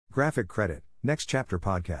Graphic credit, Next Chapter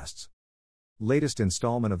Podcasts. Latest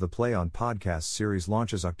installment of the Play On Podcasts series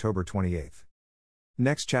launches October 28th.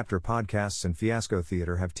 Next Chapter Podcasts and Fiasco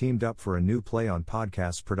Theatre have teamed up for a new Play On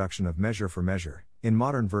Podcasts production of Measure for Measure, in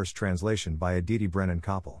modern verse translation by Aditi Brennan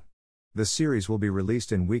Koppel. The series will be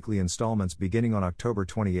released in weekly installments beginning on October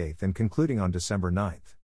 28th and concluding on December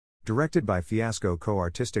 9th. Directed by Fiasco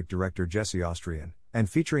co-artistic director Jesse Austrian, and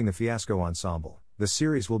featuring the Fiasco Ensemble, the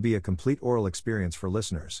series will be a complete oral experience for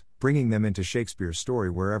listeners, bringing them into Shakespeare's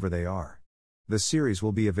story wherever they are. The series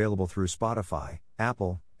will be available through Spotify,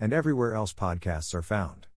 Apple, and everywhere else podcasts are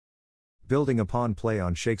found. Building upon Play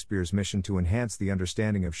On Shakespeare's mission to enhance the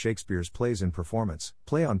understanding of Shakespeare's plays in performance,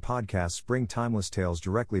 Play On Podcasts bring timeless tales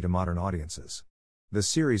directly to modern audiences. The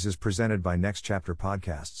series is presented by Next Chapter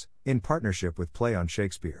Podcasts, in partnership with Play On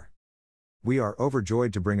Shakespeare. We are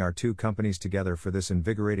overjoyed to bring our two companies together for this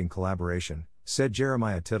invigorating collaboration, said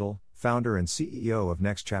Jeremiah Tittle, founder and CEO of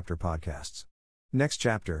Next Chapter Podcasts. Next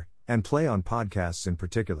Chapter, and Play On Podcasts in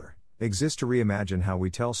particular, exist to reimagine how we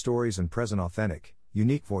tell stories and present authentic,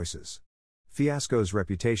 unique voices. Fiasco's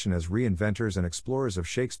reputation as reinventors and explorers of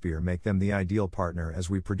Shakespeare make them the ideal partner as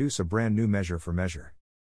we produce a brand new Measure for Measure.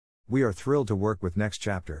 We are thrilled to work with Next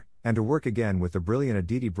Chapter, and to work again with the brilliant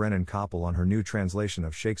Aditi Brennan Koppel on her new translation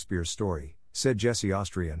of Shakespeare's story, said Jesse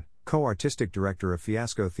Austrian, co-artistic director of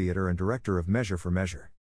Fiasco Theatre and director of Measure for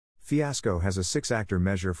Measure. Fiasco has a 6-actor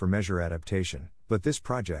Measure for Measure adaptation, but this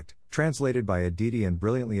project, translated by Aditi and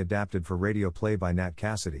brilliantly adapted for radio play by Nat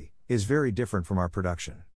Cassidy, is very different from our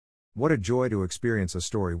production. What a joy to experience a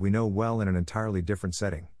story we know well in an entirely different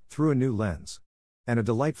setting, through a new lens. And a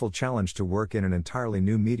delightful challenge to work in an entirely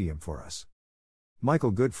new medium for us.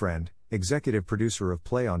 Michael Goodfriend, executive producer of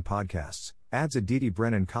Play On Podcasts, adds Aditi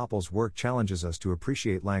Brennan Koppel's work challenges us to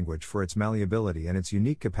appreciate language for its malleability and its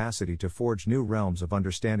unique capacity to forge new realms of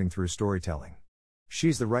understanding through storytelling.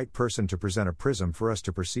 She's the right person to present a prism for us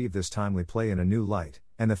to perceive this timely play in a new light,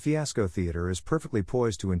 and the Fiasco Theatre is perfectly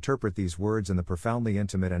poised to interpret these words in the profoundly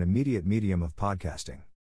intimate and immediate medium of podcasting.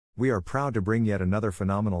 We are proud to bring yet another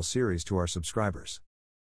phenomenal series to our subscribers.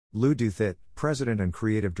 Lou Duthit, president and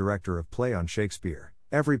creative director of Play On Shakespeare.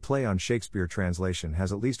 Every Play On Shakespeare translation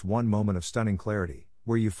has at least one moment of stunning clarity,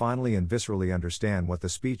 where you finally and viscerally understand what the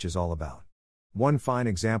speech is all about. One fine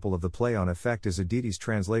example of the Play On effect is Aditi's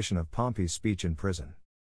translation of Pompey's speech in prison.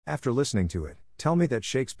 After listening to it, tell me that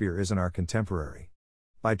Shakespeare isn't our contemporary.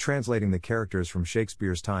 By translating the characters from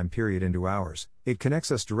Shakespeare's time period into ours, it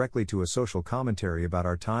connects us directly to a social commentary about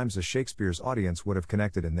our times as Shakespeare's audience would have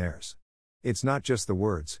connected in theirs. It's not just the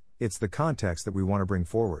words, it's the context that we want to bring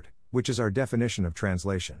forward, which is our definition of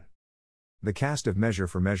translation. The cast of Measure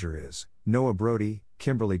for Measure is Noah Brody,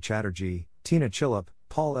 Kimberly Chatterjee, Tina Chillip,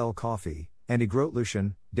 Paul L. Coffey, Andy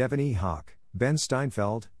Grootlution, Devin E. Hawk, Ben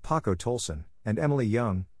Steinfeld, Paco Tolson, and Emily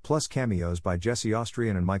Young, plus cameos by Jesse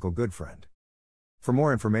Austrian and Michael Goodfriend. For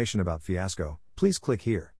more information about Fiasco, please click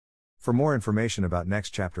here. For more information about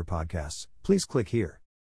Next Chapter Podcasts, please click here.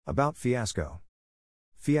 About Fiasco.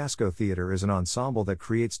 Fiasco Theatre is an ensemble that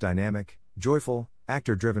creates dynamic, joyful,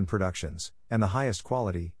 actor-driven productions, and the highest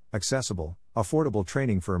quality, accessible, affordable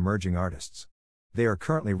training for emerging artists. They are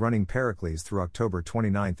currently running Pericles through October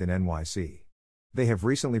 29th in NYC. They have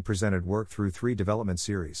recently presented work through 3 development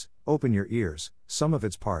series, Open Your Ears, Some of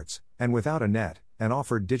Its Parts, and Without a Net, and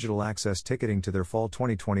offered digital access ticketing to their fall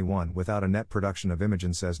 2021 Without a Net production of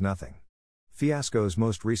Imogen Says Nothing. Fiasco's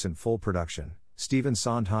most recent full production, Stephen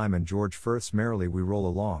Sondheim and George Furth's Merrily We Roll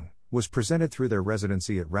Along, was presented through their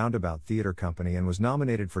residency at Roundabout Theatre Company and was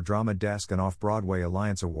nominated for Drama Desk and Off-Broadway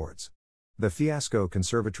Alliance Awards. The Fiasco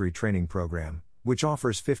Conservatory Training Program, which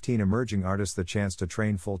offers 15 emerging artists the chance to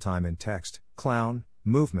train full-time in text, clown,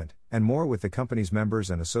 movement, and more with the company's members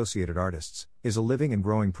and associated artists, is a living and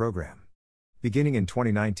growing program. Beginning in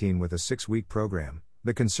 2019 with a 6-week program,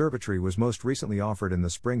 the conservatory was most recently offered in the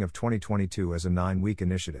spring of 2022 as a 9-week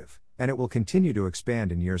initiative, and it will continue to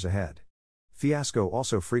expand in years ahead. Fiasco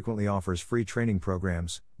also frequently offers free training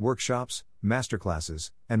programs, workshops, masterclasses,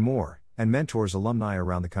 and more, and mentors alumni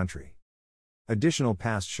around the country. Additional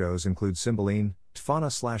past shows include Cymbeline,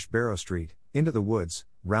 Tfana/Barrow Street, Into the Woods,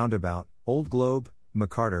 Roundabout, Old Globe,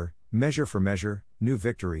 McCarter, Measure for Measure, New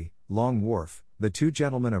Victory, Long Wharf, The Two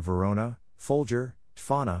Gentlemen of Verona, Folger,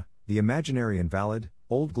 Tfana, The Imaginary Invalid,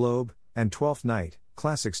 Old Globe, and Twelfth Night,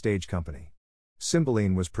 Classic Stage Company.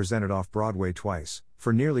 Cymbeline was presented off-Broadway twice,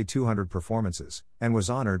 for nearly 200 performances, and was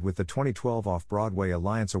honored with the 2012 Off-Broadway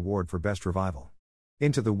Alliance Award for Best Revival.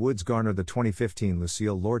 Into the Woods garnered the 2015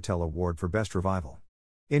 Lucille Lortel Award for Best Revival.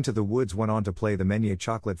 Into the Woods went on to play the Menier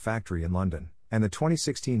Chocolate Factory in London, and the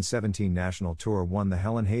 2016-17 national tour won the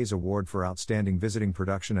Helen Hayes Award for Outstanding Visiting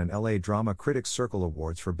Production and LA Drama Critics Circle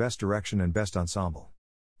Awards for Best Direction and Best Ensemble.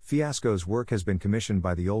 Fiasco's work has been commissioned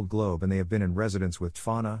by the Old Globe and they have been in residence with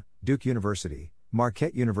TFANA, Duke University,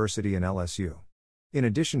 Marquette University and LSU. In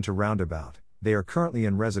addition to Roundabout, they are currently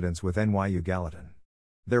in residence with NYU Gallatin.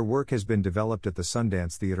 Their work has been developed at the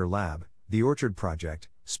Sundance Theater Lab, the Orchard Project,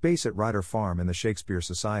 Space at Ryder Farm and the Shakespeare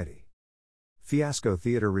Society. Fiasco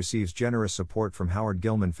Theater receives generous support from Howard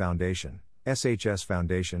Gilman Foundation, SHS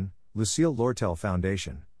Foundation, Lucille Lortel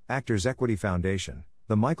Foundation, Actors Equity Foundation,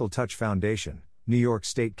 the Michael Touch Foundation, New York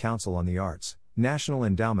State Council on the Arts, National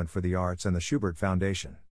Endowment for the Arts and the Schubert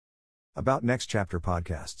Foundation. About Next Chapter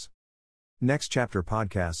Podcasts. Next Chapter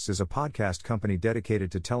Podcasts is a podcast company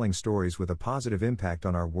dedicated to telling stories with a positive impact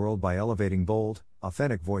on our world by elevating bold,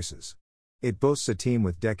 authentic voices. It boasts a team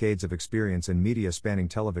with decades of experience in media spanning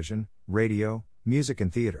television, radio, music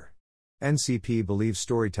and theater. NCP believes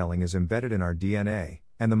storytelling is embedded in our DNA,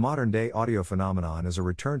 and the modern-day audio phenomenon is a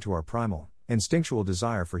return to our primal, instinctual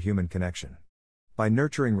desire for human connection. By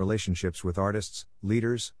nurturing relationships with artists,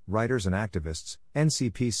 leaders, writers and activists,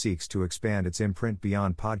 NCP seeks to expand its imprint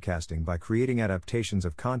beyond podcasting by creating adaptations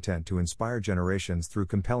of content to inspire generations through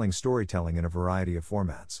compelling storytelling in a variety of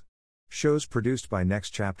formats. Shows produced by Next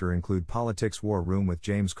Chapter include Politics War Room with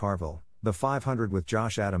James Carville, The 500 with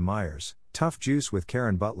Josh Adam Myers, Tough Juice with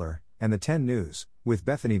Karen Butler, and The 10 News, with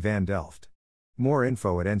Bethany Van Delft. More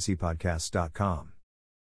info at ncpodcasts.com.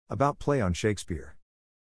 About Play on Shakespeare.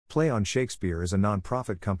 Play on Shakespeare is a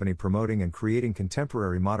non-profit company promoting and creating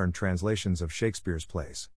contemporary modern translations of Shakespeare's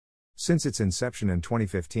plays. Since its inception in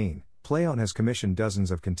 2015, Play On has commissioned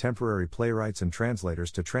dozens of contemporary playwrights and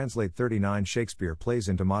translators to translate 39 Shakespeare plays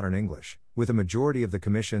into modern English, with a majority of the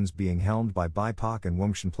commissions being helmed by BIPOC and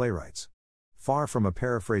WOMC playwrights. Far from a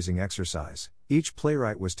paraphrasing exercise, each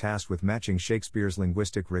playwright was tasked with matching Shakespeare's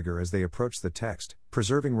linguistic rigor as they approached the text,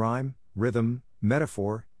 preserving rhyme, rhythm,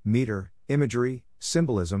 metaphor, meter, imagery,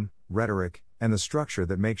 symbolism, rhetoric, and the structure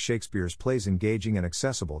that makes Shakespeare's plays engaging and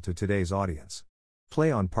accessible to today's audience. Play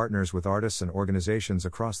On partners with artists and organizations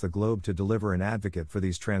across the globe to deliver and advocate for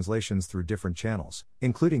these translations through different channels,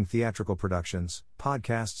 including theatrical productions,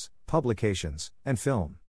 podcasts, publications, and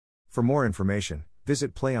film. For more information,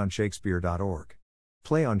 visit playonshakespeare.org.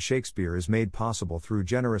 Play on Shakespeare is made possible through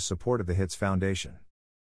generous support of the HITS Foundation.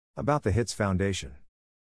 About the HITS Foundation.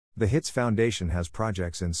 The HITS Foundation has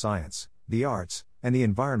projects in science, the arts, and the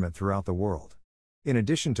environment throughout the world. In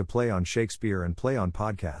addition to Play on Shakespeare and Play On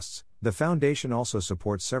podcasts, the foundation also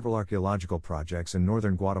supports several archaeological projects in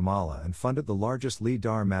northern Guatemala and funded the largest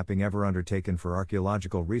LIDAR mapping ever undertaken for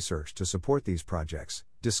archaeological research to support these projects,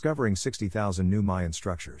 discovering 60,000 new Mayan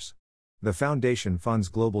structures. The foundation funds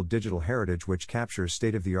Global Digital Heritage, which captures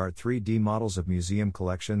state-of-the-art 3D models of museum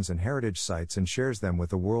collections and heritage sites and shares them with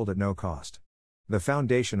the world at no cost. The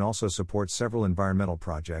foundation also supports several environmental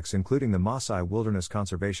projects, including the Maasai Wilderness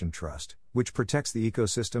Conservation Trust, which protects the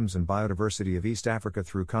ecosystems and biodiversity of East Africa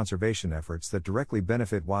through conservation efforts that directly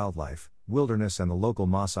benefit wildlife, wilderness and the local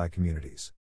Maasai communities.